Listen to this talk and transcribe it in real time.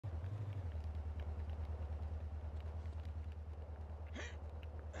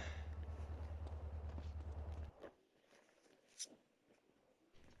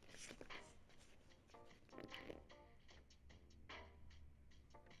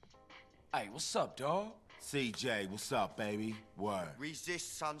Hey, what's up, dawg? CJ, what's up, baby? Word.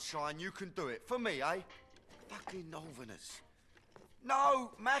 Resist, sunshine, you can do it. For me, eh? Fucking Northerners.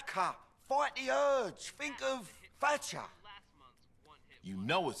 No, Macca, fight the urge. Think of Thatcher. You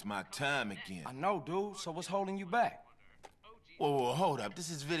know it's my time again. I know, dude, so what's holding you back? Whoa, hold up. This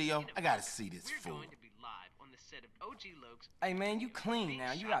is video? I gotta see this fool. Hey, man, you clean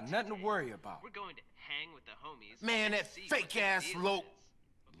now. You got nothing to worry about. We're going to hang with the homies. Man, that fake-ass Loke.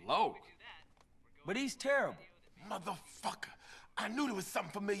 Loke? But he's terrible. Motherfucker. I knew there was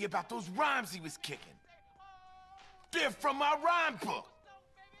something familiar about those rhymes he was kicking. They're from my rhyme book.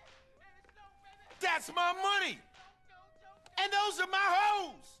 That's my money. And those are my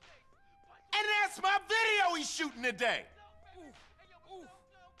hoes. And that's my video he's shooting today.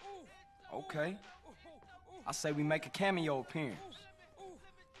 Okay. I say we make a cameo appearance.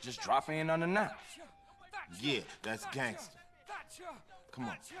 Just drop in unannounced. Yeah, that's gangster. Come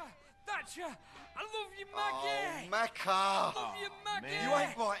on. Thatcher, I love you, Maggie. Oh, Macca. Love you, Maggie. You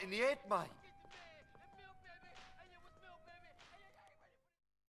ain't right in the head, mate.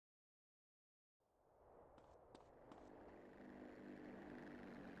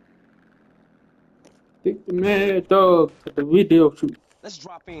 Take the mad dog to the video shoot. Let's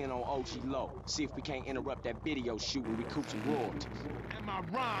drop in on OG Low, see if we can't interrupt that video shoot and recoup some royalties. And my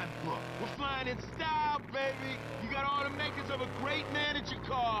rhyme book. We're flying in style, baby. You got all the makings of a great manager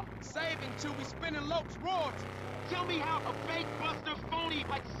car. Saving till we spinning Loke's royalties. Tell me how a fake buster phony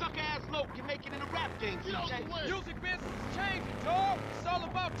like suck-ass Loke can make it in the rap game, CJ. Music business is changing, dog. It's all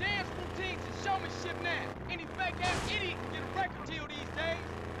about dance routines and showmanship now. Any fake-ass idiot can get a record deal these days.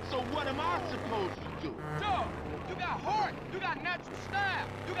 So what am I supposed to do? Dog, you got heart, you got natural style,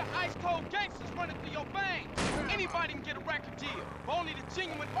 you got ice-cold gangsters running through your veins. Anybody can get a record deal, but only the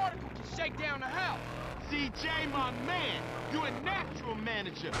genuine article can shake down the house. CJ, my man, you a natural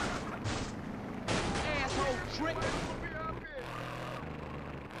manager. Asshole trick.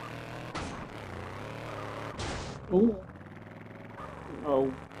 Oh.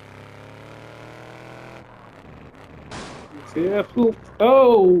 Oh. Careful.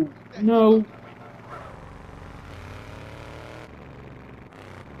 Oh, no.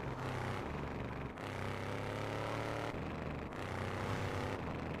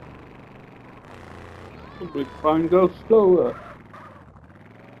 Probably try and go slower.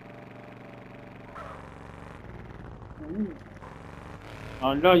 Ooh.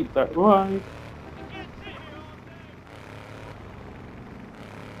 I like that ride.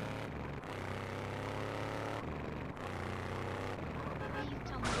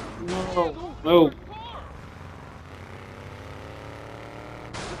 No, no. You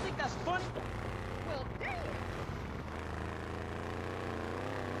think that's funny? Well, damn.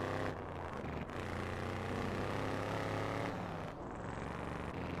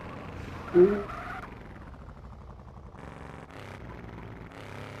 Ooh.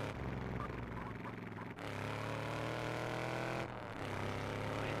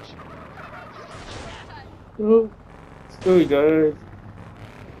 Oh, sorry guys.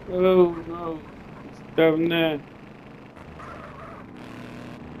 Oh no, it's down there.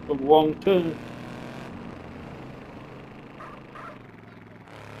 The wrong turn.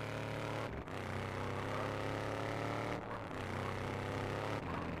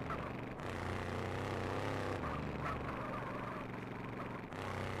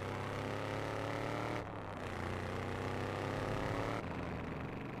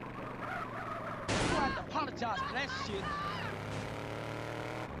 You have to apologize for that shit.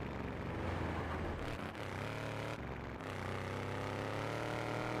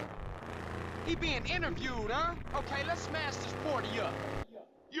 He being interviewed, huh? Okay, let's smash this party up.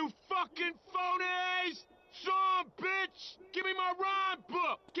 You fucking phonies! Son, bitch! Give me my rhyme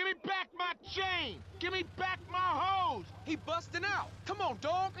book! Give me back my chain! Give me back my hose! He busting out. Come on,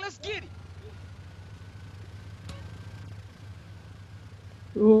 dog, let's get it.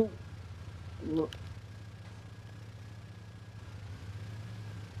 Oh.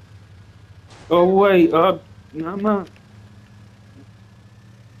 Oh wait, no.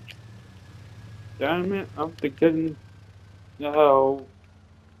 Damn it, I'm thinking. No.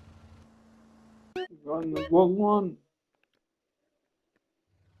 On the wrong one.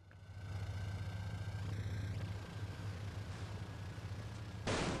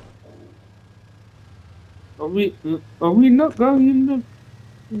 Are we not going in the...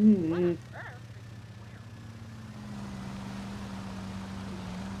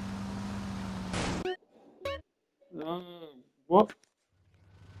 What?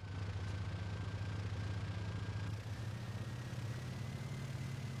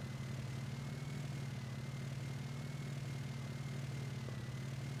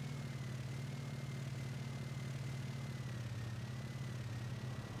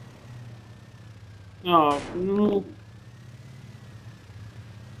 Oh, no.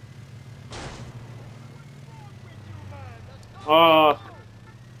 Ah.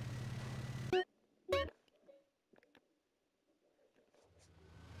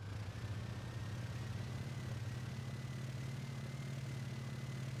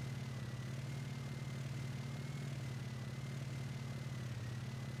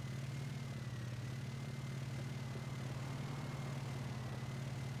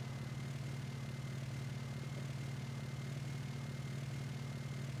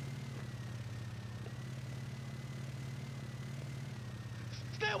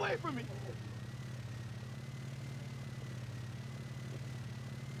 Stay away from me!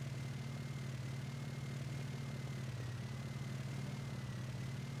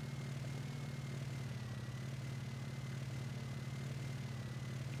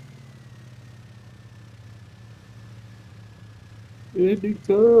 Where'd it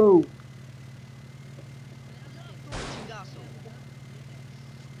go?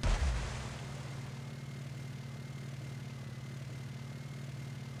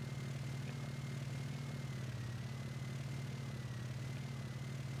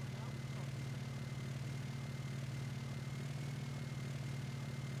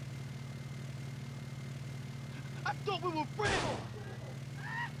 I thought we were friends!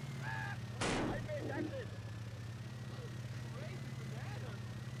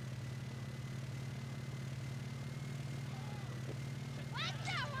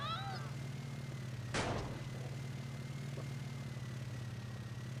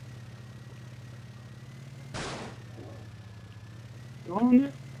 Darn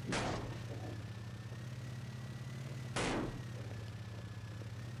it.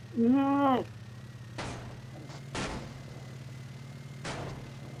 No.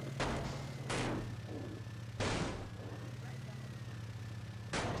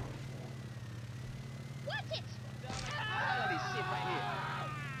 All this shit right here.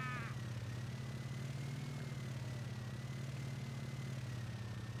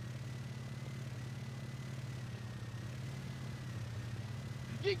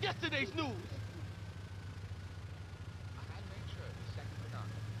 Get yesterday's news!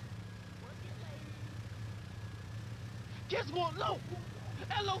 Guess what, low?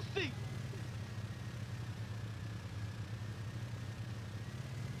 LOC!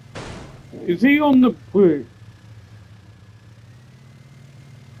 Is he on the bridge?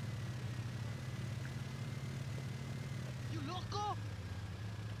 You loco?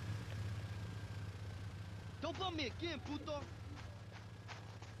 Don't bump me again, puto!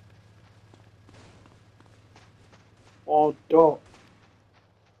 Oh, dog.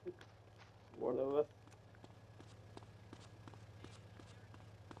 Whatever.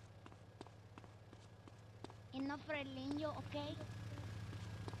 Enough for el niño, okay?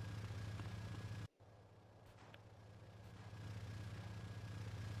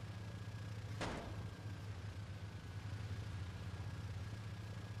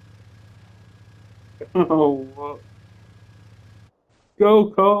 Oh, what?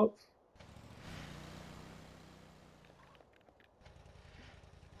 Go, cops.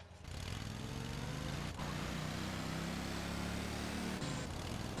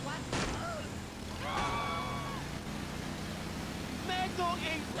 Mad Dog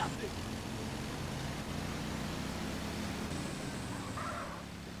ain't nothing!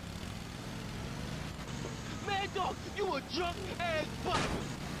 Mad Dog, you a drunk ass bastard!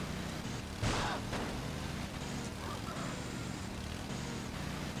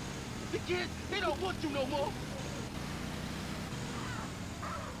 The kids, they don't want you no more!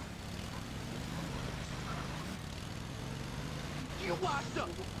 You washed up!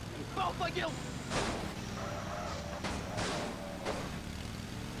 Both of you!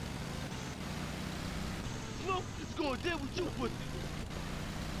 Smoke is gonna deal with you, pussy!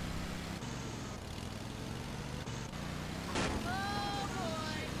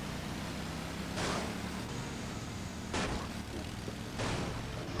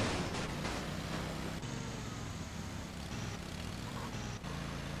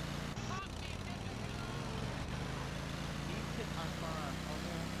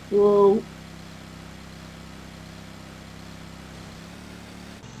 Whoa.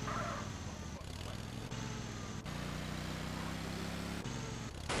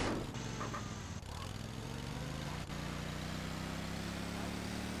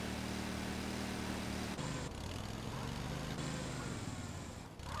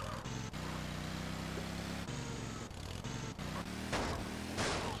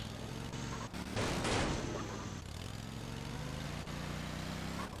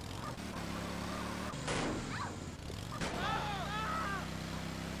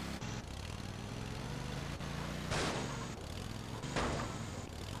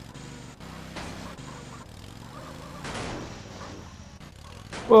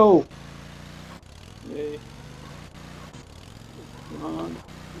 Whoa. Yeah. Come on.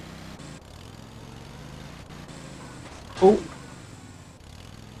 Oh.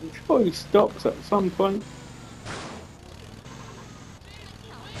 I'm sure he stops at some point.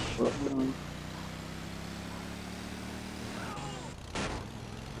 But,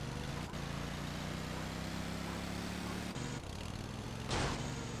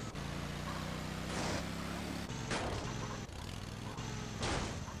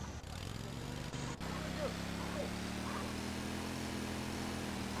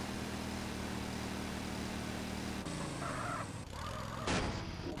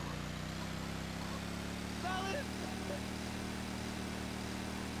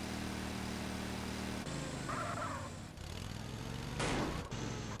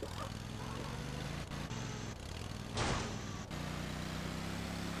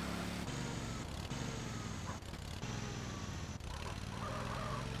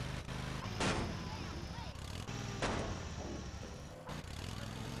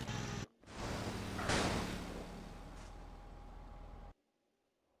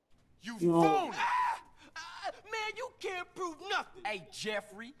 You No. phony! Man, you can't prove nothing. Hey,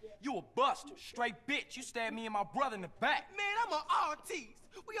 Jeffrey, you a buster. Straight bitch. You stabbed me and my brother in the back. Man, I'm an artist.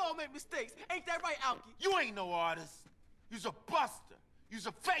 We all make mistakes. Ain't that right, Alki? You ain't no artist. You's a buster. You's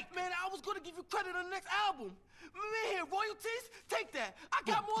a fake. Man, I was gonna give you credit on the next album. Man, here, royalties? Take that. I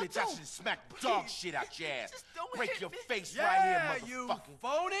got more Bitch, too. I should smack dog shit out your ass. Just don't Break hit your me. face Yeah, right here, you motherfucker.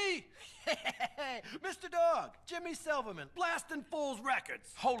 phony! Mr. Dog, Jimmy Silverman, blasting Fools Records.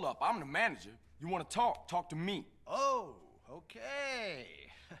 Hold up, I'm the manager. You want to talk? Talk to me. Oh, okay.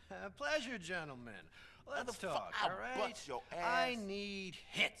 Pleasure, gentlemen. Let's talk, I'll all right? butt your I ass. need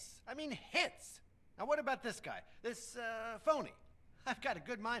hits. I mean hits. Now what about this guy? This, phony? I've got a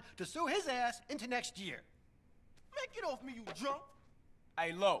good mind to sue his ass into next year. Man, get off me, you drunk.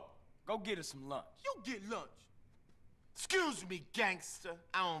 Hey, Lo, go get us some lunch. You get lunch. Excuse me, gangster.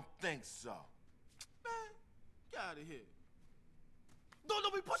 I don't think so. Man, get out of here.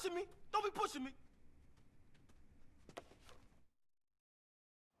 Don't be pushing me. Don't be pushing me.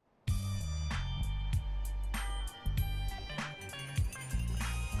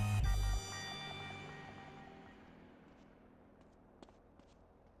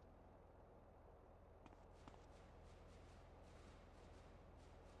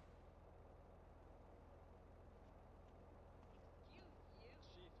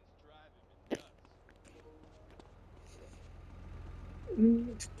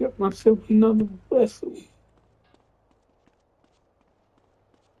 Let's get myself another vessel.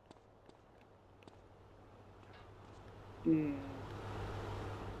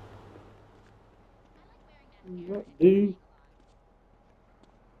 That do.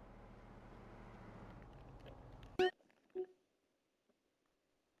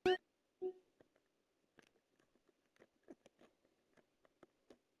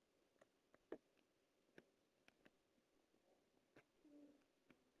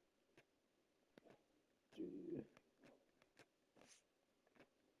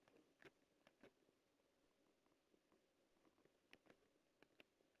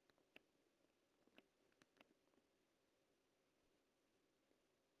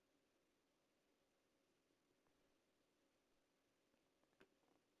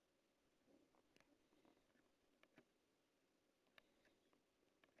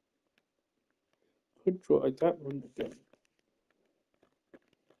 Could try that one again.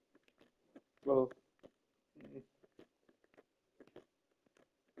 Well,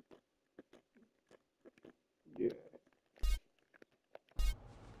 yeah.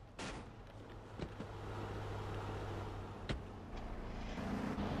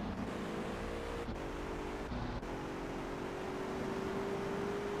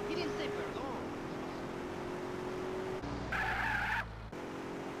 He didn't say perdón.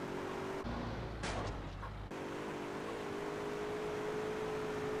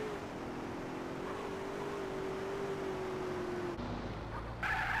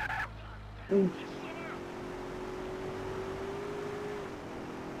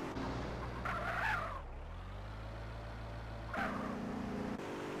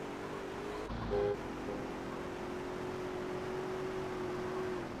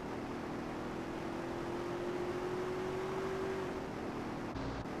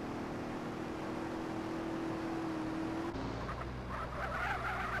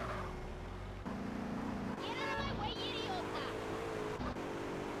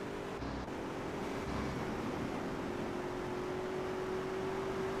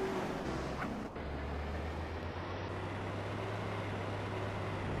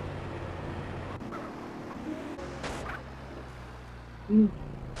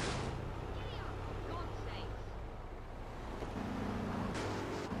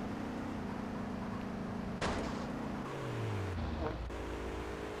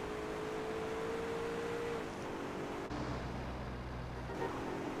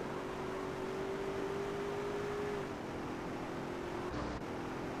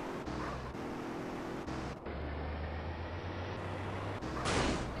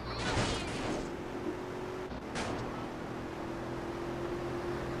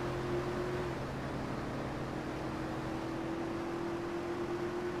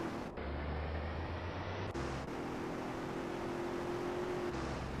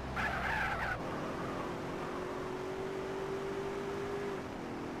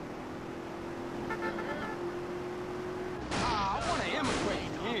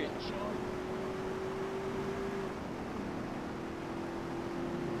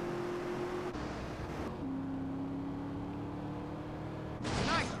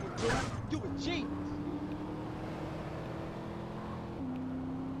 You a genius.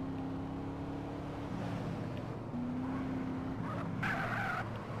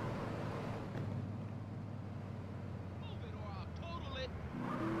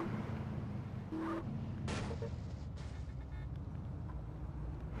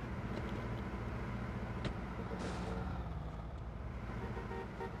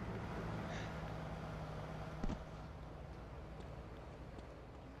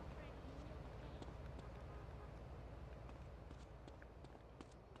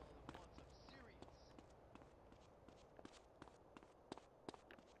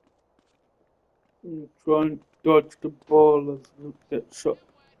 Try and dodge the ball as you get shot.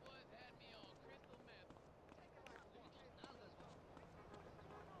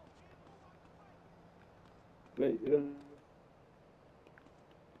 Right,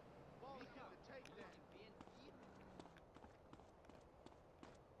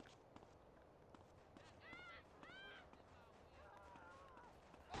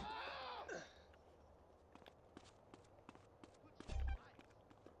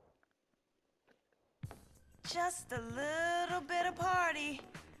 Just a little bit of party.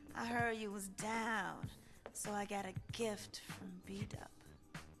 I heard you was down, so I got a gift from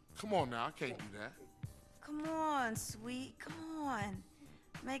B-Dub. Come on now, I can't do that. Come on, sweet, come on.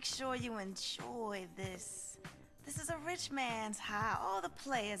 Make sure you enjoy this. This is a rich man's high. All the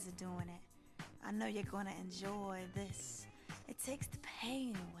players are doing it. I know you're gonna enjoy this. It takes the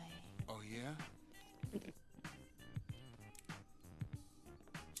pain away. Oh, yeah?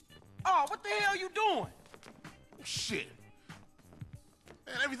 Oh, what the hell you doing? Shit.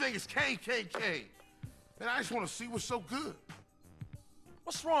 Man, everything is K. Man, I just want to see what's so good.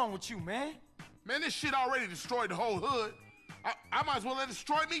 What's wrong with you, man? Man, this shit already destroyed the whole hood. I might as well let it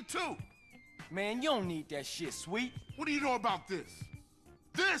destroy me, too. Man, you don't need that shit, sweet. What do you know about this?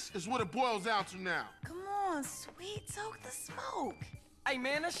 This is what it boils down to now. Come on, sweet, soak the smoke. Hey,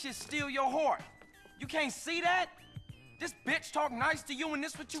 man, that shit steal your heart. You can't see that? This bitch talk nice to you and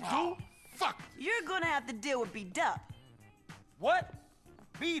this what you do? Fuck. You're gonna have to deal with B-Dub. What?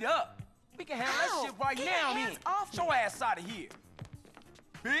 Beat up? We can handle that shit right Get now, your then. hands off Get your ass out of here,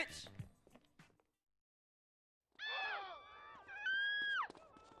 bitch.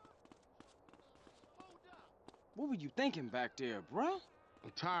 What were you thinking back there, bruh?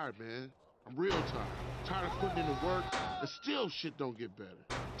 I'm tired, man. I'm real tired. Tired of putting in the work, and still shit don't get better.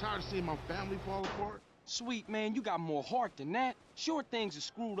 Tired of seeing my family fall apart. Sweet, man, you got more heart than that. Sure, things are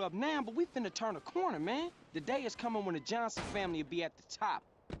screwed up now, but we finna turn a corner, man. The day is coming when the Johnson family will be at the top.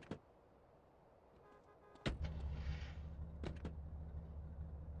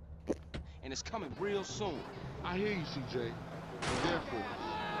 And it's coming real soon. I hear you, CJ. I'm there for us.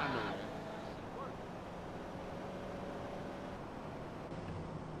 I know that.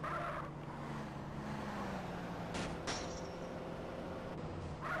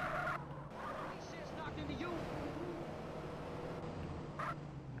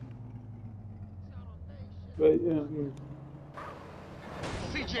 right,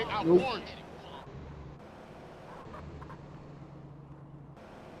 CJ, I warned you.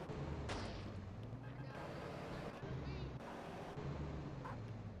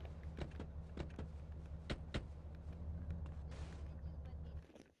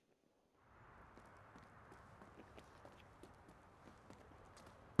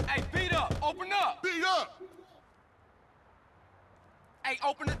 Hey, beat up! Open up! Beat up! Hey,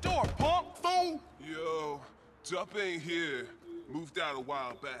 open the door, punk! Fool! Yo, Dup ain't here. Moved out a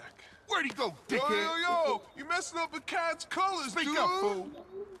while back. Where'd he go, Yo, dickhead? yo, you messing up the cat's colors, Speak dude. up, fool.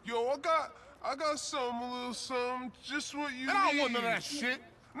 Yo, I got some, a little something, just what you And I need. don't want none of that shit.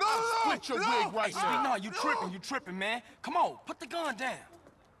 No, I'll split your wig right Hey, now. no, you tripping, man. Come on, put the gun down.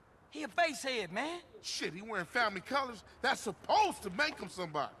 He a base head, man. Shit, he wearing family colors? That's supposed to make him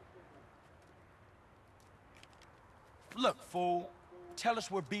somebody. Look, fool, tell us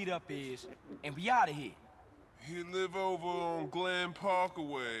where Beat Up is, and we out of here. He live over on Glen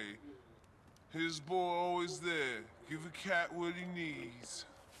Parkaway. His boy always there. Give a cat what he needs.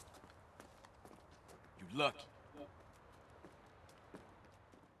 You lucky.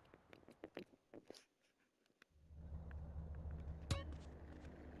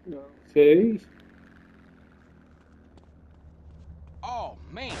 okay. Oh,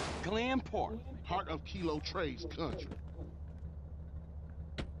 man, Glen Park. Heart of Kilo Trey's country.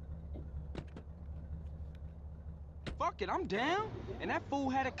 Fuck it, I'm down. And that fool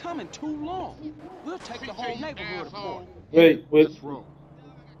had it coming too long. We'll take the whole CJ, you neighborhood asshole. apart. Wait, wait. Let's roll.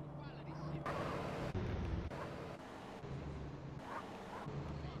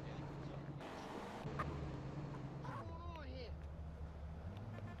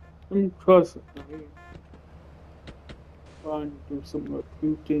 I'm trying to do some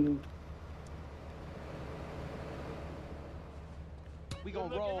recruiting. We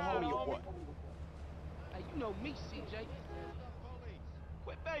gonna roll, homie, or what? Hey, you know me, CJ.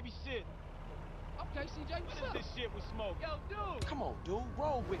 Quit babysitting. Okay, CJ, what's up? This shit we smoke. Yo, dude. Come on, dude,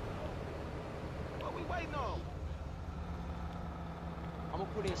 roll with me. What we waiting on? I'm gonna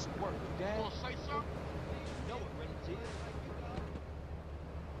put in some work, you down? Wanna say something? You know it, Rennie T.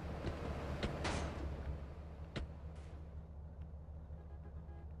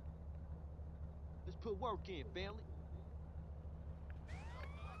 Let's put work in, family.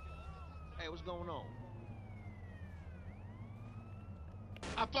 Hey, what's going on?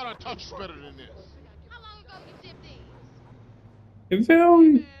 I thought I touched better than this. How long ago you shipped these? Is it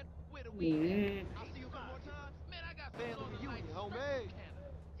on? Man, where the weed at? I'll see you a couple more times. Man, I got family reunion, homie.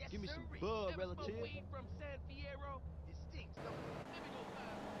 Yes, give me some bud, relative. Weed from San Fierro. It stinks, don't it? Let me go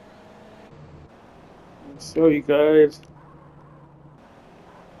find. So you guys,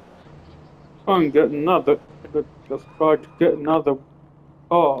 try and get another. Just try to get another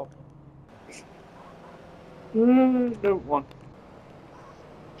car. Don't want.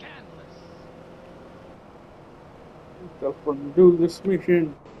 Just want to do this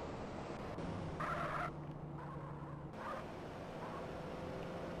mission.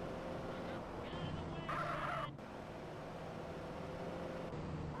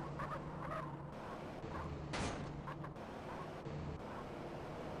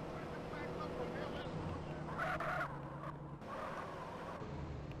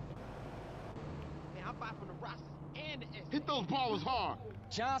 Man, I buy from the Rosses and the S. Hit those ballers hard.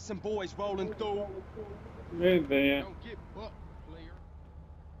 Johnson boys rolling through. Hey there. Don't get bucked, player.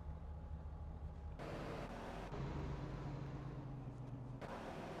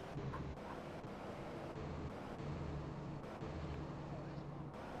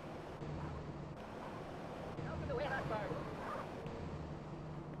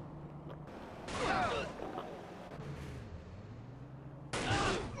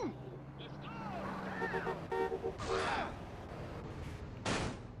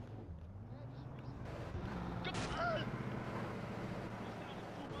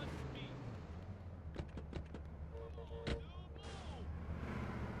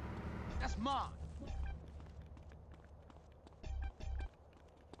 That's mine.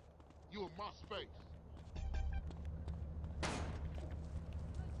 You in my space.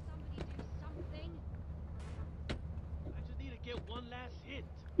 Somebody do something. I just need to get one last hit.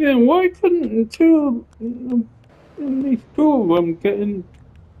 Yeah, why couldn't two, at least two of them getting?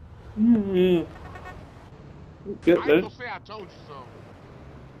 Yeah. Get I ain't that. gonna say I told you so.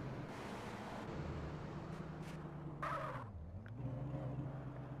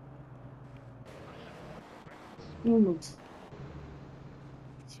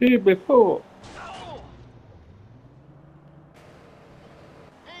 See before.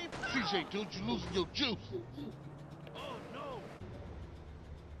 CJ, dude, you losing your juice. Oh, no.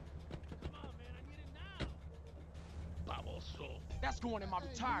 Come on, man. I need it now. Baboso. That's going in my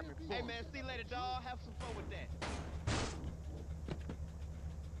retirement fund. Hey, man. See you later, dawg. Have some fun with that.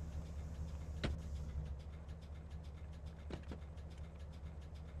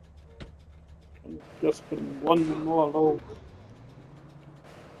 Just been one more low.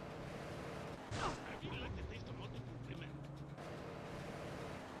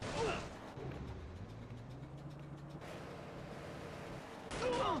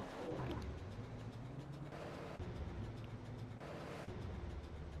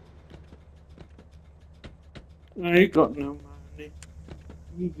 I ain't got no money.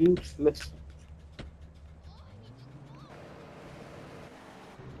 You useless.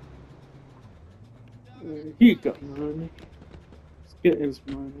 He got money. Let's get his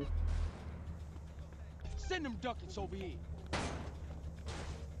money. Send them ducats over here.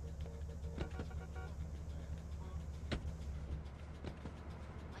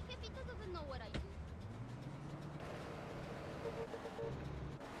 My jefito doesn't know what I do.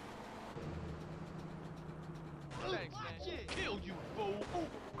 Thanks, man. Kill you, fool.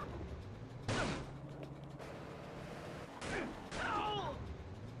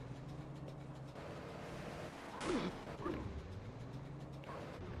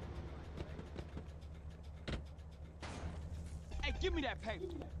 Hey, give me that paper.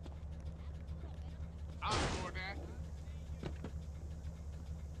 I'll ignore that.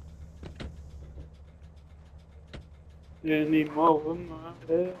 Any more of them out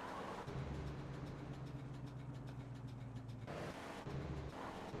there?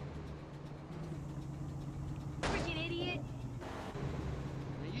 Freaking idiot!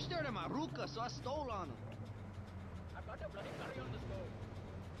 Man, you stared at my ruka, so I stole on him.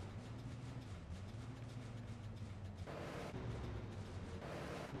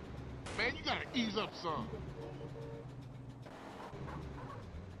 man. You gotta ease up some.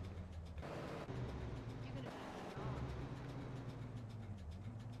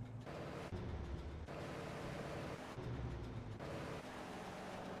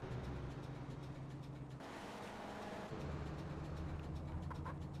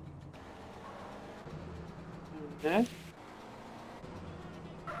 Yeah.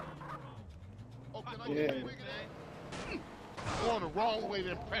 Oh, can I get a wig in? Going the wrong way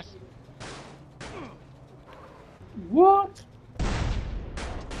to impress him. What?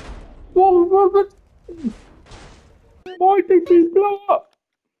 What was it? Why did he blow up?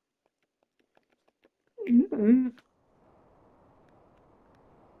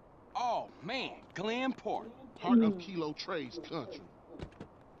 Oh man, Glen Park. Heart of Kilo Trey's country.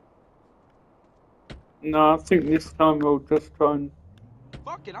 No, I think this time we'll just try and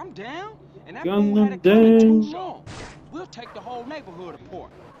Fuck it, I'm down. And that gun fool had them it coming too down. long. We'll take the whole neighborhood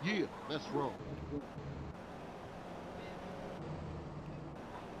apart. Yeah, let's roll.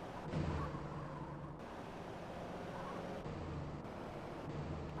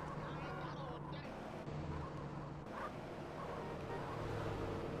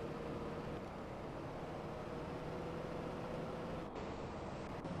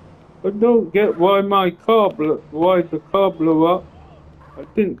 I don't get why why the car blew up. I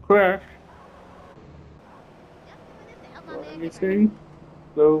didn't crash or anything,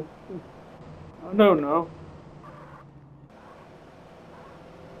 so I don't know.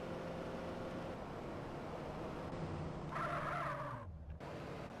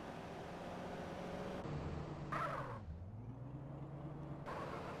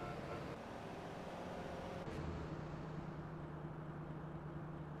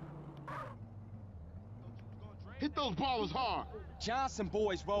 Hit those ballers hard. Johnson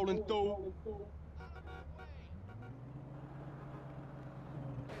boys rolling through.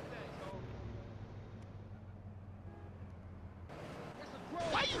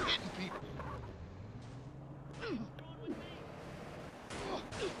 Why you hitting people?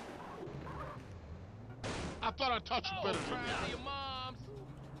 I thought I touched you better than that.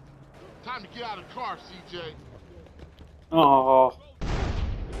 Time to get out of the car, CJ. Oh,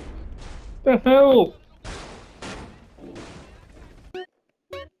 the hell!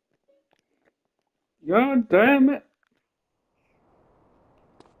 God damn it!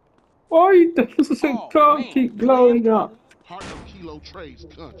 Why does the car keep blowing up? Heart of Kilo Trey's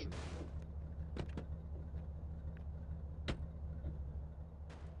country.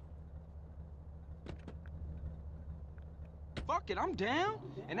 Fuck it, I'm down.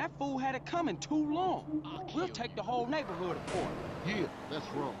 And that fool had it coming too long. We'll take the whole neighborhood apart. Yeah, let's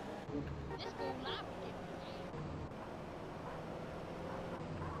roll. This fool liable.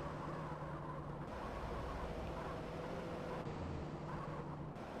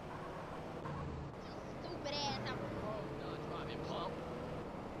 Stupid ass out the road, driving pump.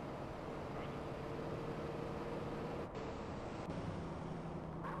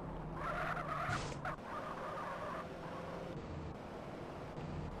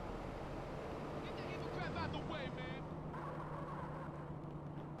 Get the evil crap out the way, man.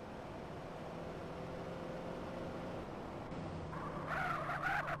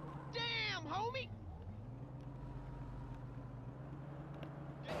 Damn, homie!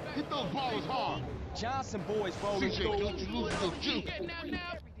 Hit those ballers hard. Johnson boys rolling CJ, through. don't you lose your juice. Getting out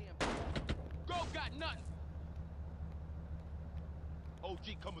now. Go got nothing.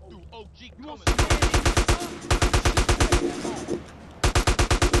 OG coming through. OG coming through.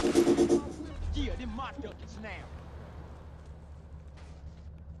 Yeah, them my duckets now.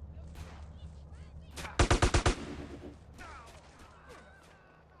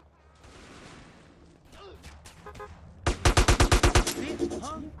 Bitch,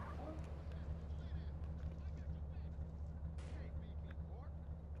 huh?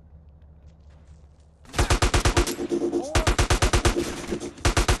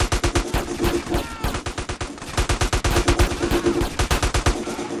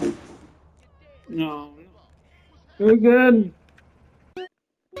 No. Again.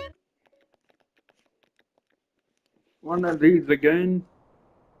 One of these again.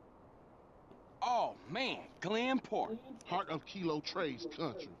 Oh man, Glen Park. Heart of Kilo Trey's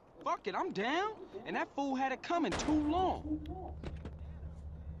country. Fuck it, I'm down. And that fool had it coming too long.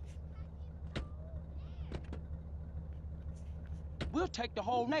 We'll take the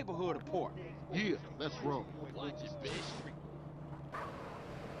whole neighborhood apart. Yeah, let's roll. Watch it, bitch.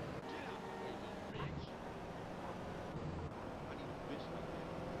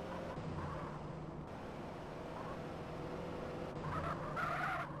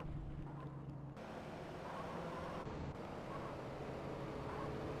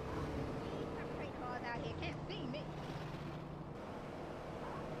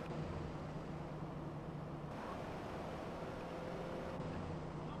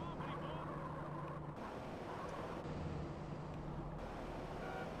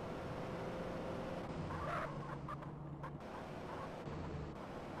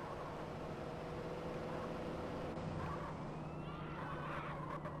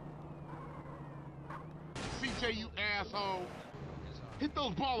 CJ, you asshole. Hit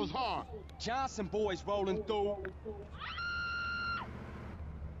those ballers hard. Johnson boys rolling through.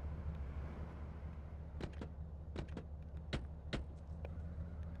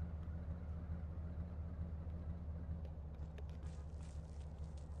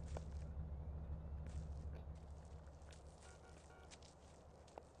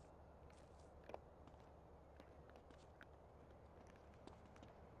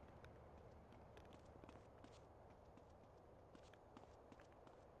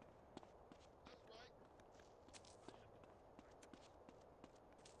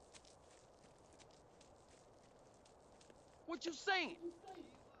 What you saying?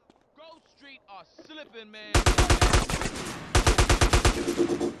 Grove Street are slipping, man.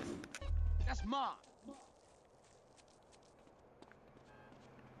 That's mine.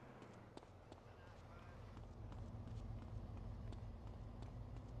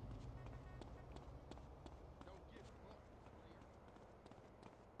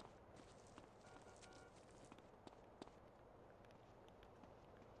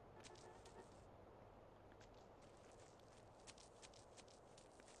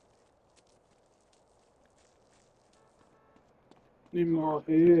 Need more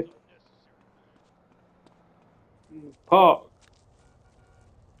here. In the park.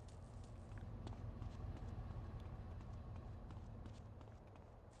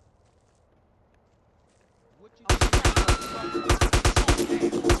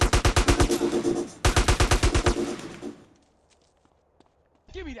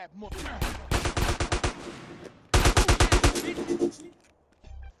 Give me that money.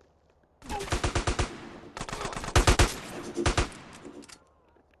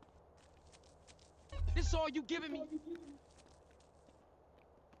 This all you giving me?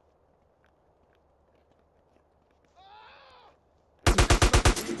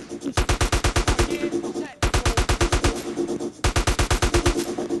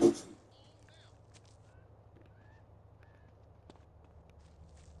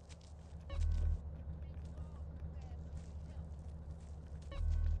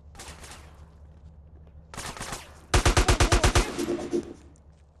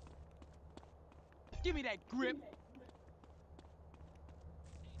 Give me that grip.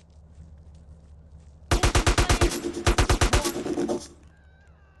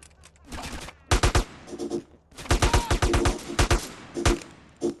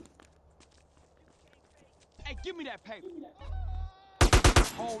 Hey, give me that paper. A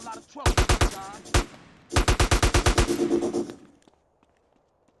whole lot of trouble, John.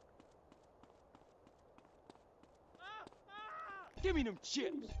 Give me them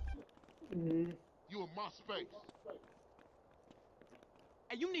chips. Mm-hmm. You in my space.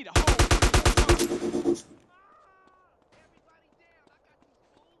 Hey, you need a hole.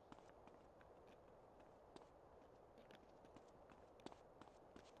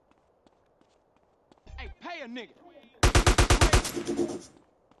 Hey, pay a nigga.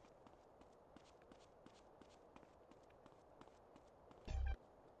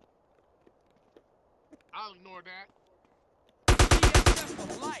 I'll ignore that. That's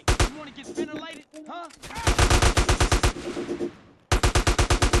the light. You wanna get ventilated, huh?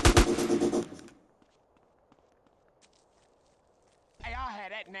 Hey, I'll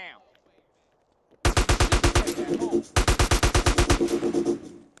have that now.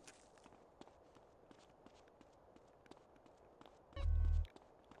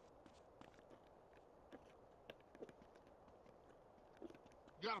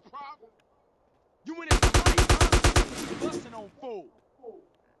 You got a problem? You in it tonight, huh? Busting on fool.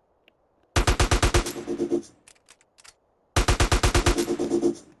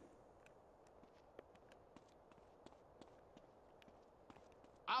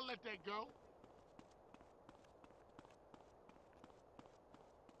 I'll let that go.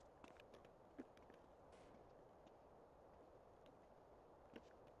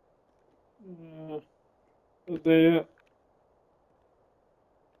 There.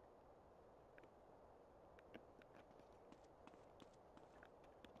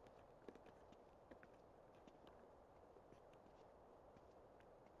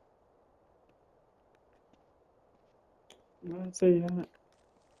 Let's see that.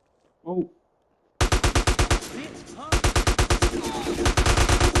 Oh.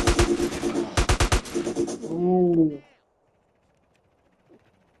 Oh.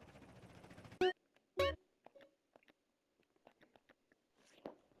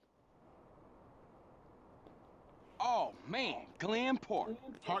 Oh, man, Glen Park.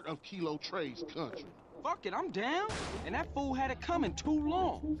 Heart of Kilo Trey's country. Fuck it, I'm down. And that fool had it coming too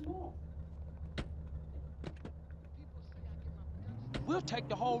long. we'll take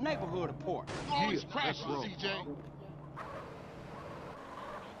the whole neighborhood apart. Always crashing, CJ.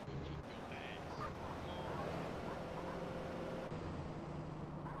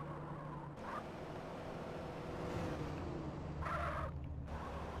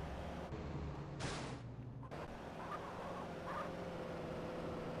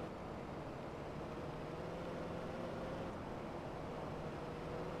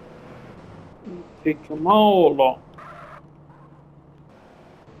 Take them all off.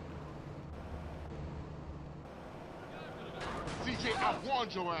 CJ, I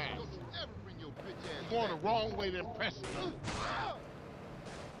warned your ass. You're going the wrong way to impress me.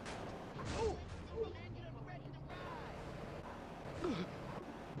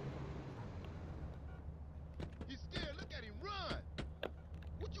 He's scared. Look at him run.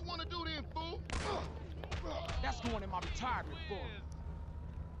 What you want to do then, fool? That's going in my retirement fund.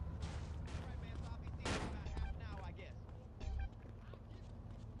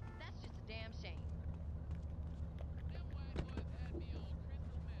 That's just a damn shame.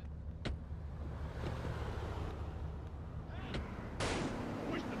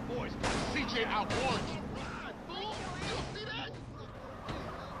 Push the boys. CJ, I warned you. Fool, you see that?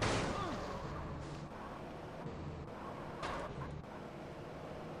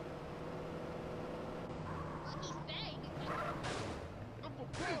 What he say? Look for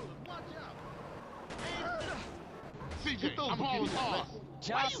problems. Watch out. CJ, I'm hauling hard.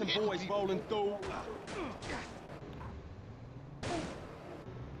 Johnson boys rolling through.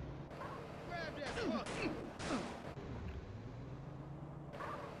 Grab that fuck.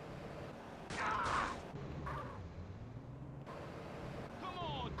 Come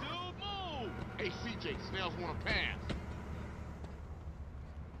on, dude, move. Hey, CJ, Snells want to pass.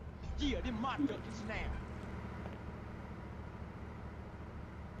 Yeah, them my duckets now.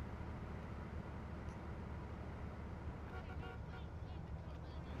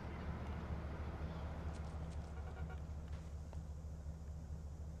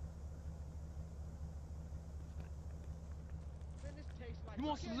 You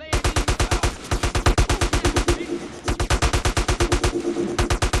want some ladies?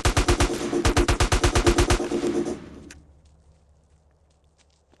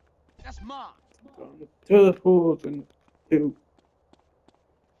 That's mine. Teleport and two.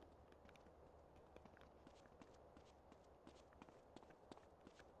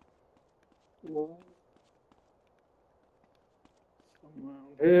 Some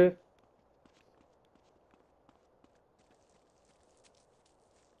around here.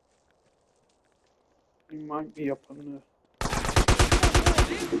 He might be up on the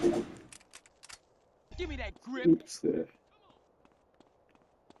Give me that grip. oops there.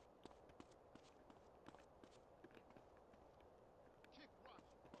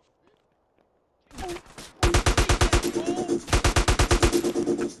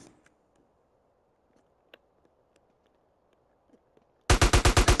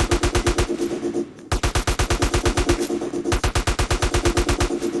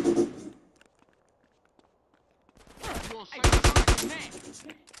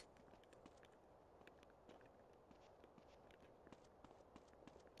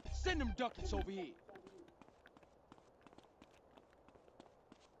 Send them duckets over here.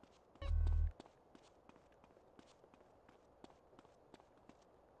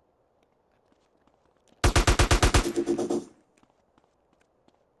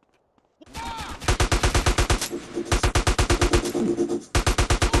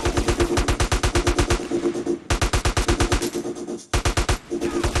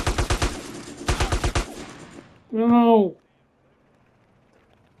 No.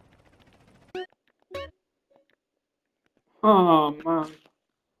 Oh man.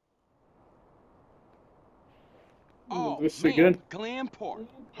 Oh, this man, again. Glen Park.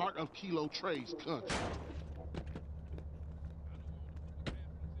 Heart of Kilo Trey's country.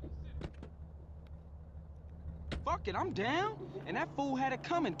 Fuck it, I'm down. And that fool had it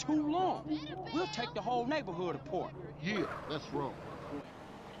coming too long. We'll take the whole neighborhood apart. Yeah, let's roll.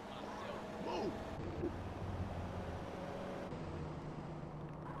 Move.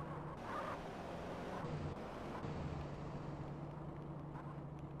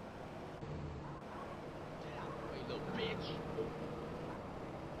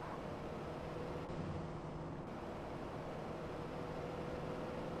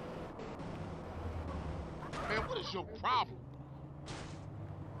 Man, what is your problem?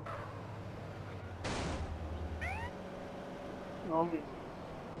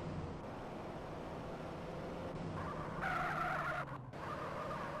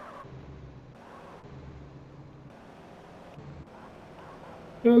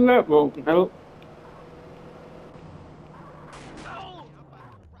 That won't help.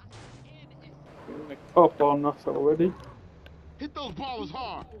 Getting the cop on us already. Hit those ballers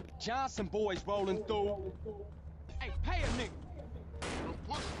hard. Johnson boys rolling through. Hey, pay a nigga. Don't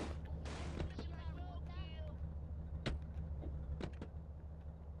push them.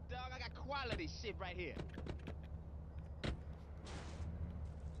 Dog, I got quality shit right here.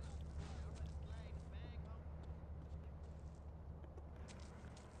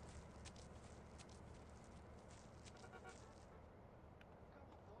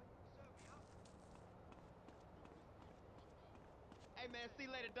 Hey man, see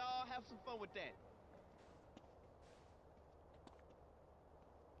you later, dog. Have some fun with that.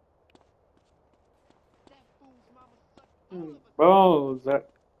 That fool's mama sucked all of us. Balls that.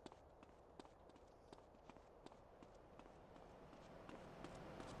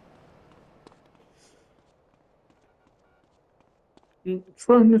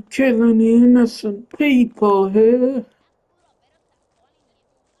 Trying to kill any innocent people here.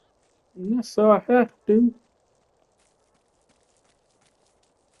 Unless I have to.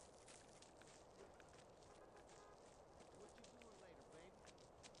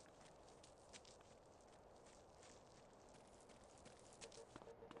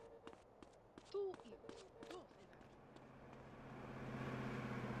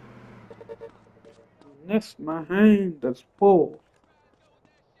 Unless my hand is full.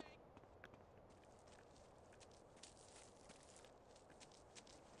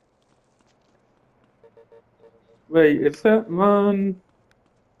 Wait, is that one?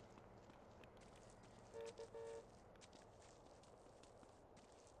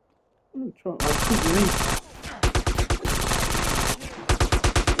 I'm trying to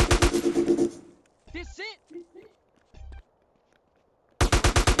This it?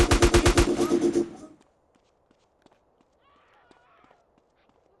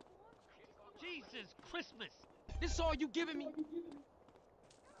 Jesus Christmas! This all you giving me?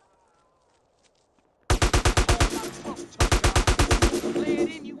 Lay it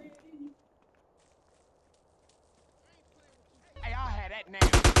in you. Hey, I'll have that now.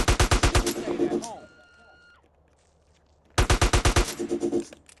 Stay at home.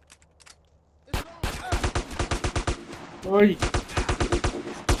 Oi.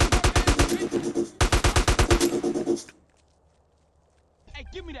 Hey,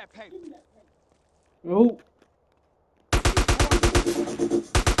 give me that paper. Oh.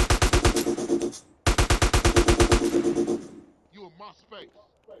 You in my space.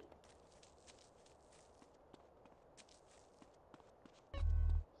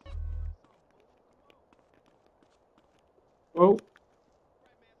 Oh.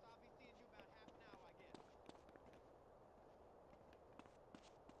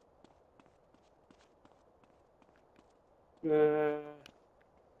 That.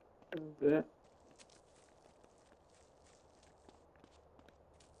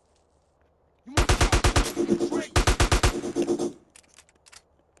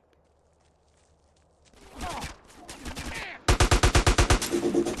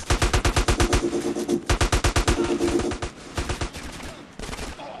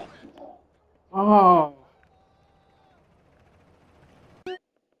 Oh.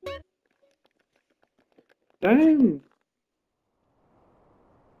 Damn.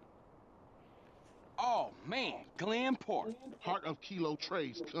 Oh, man, Glen Park. Heart of Kilo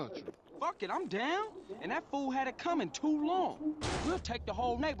Trey's country. Fuck it, I'm down. And that fool had it coming too long. We'll take the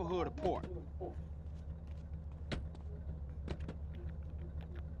whole neighborhood apart.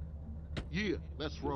 Yeah, let's roll.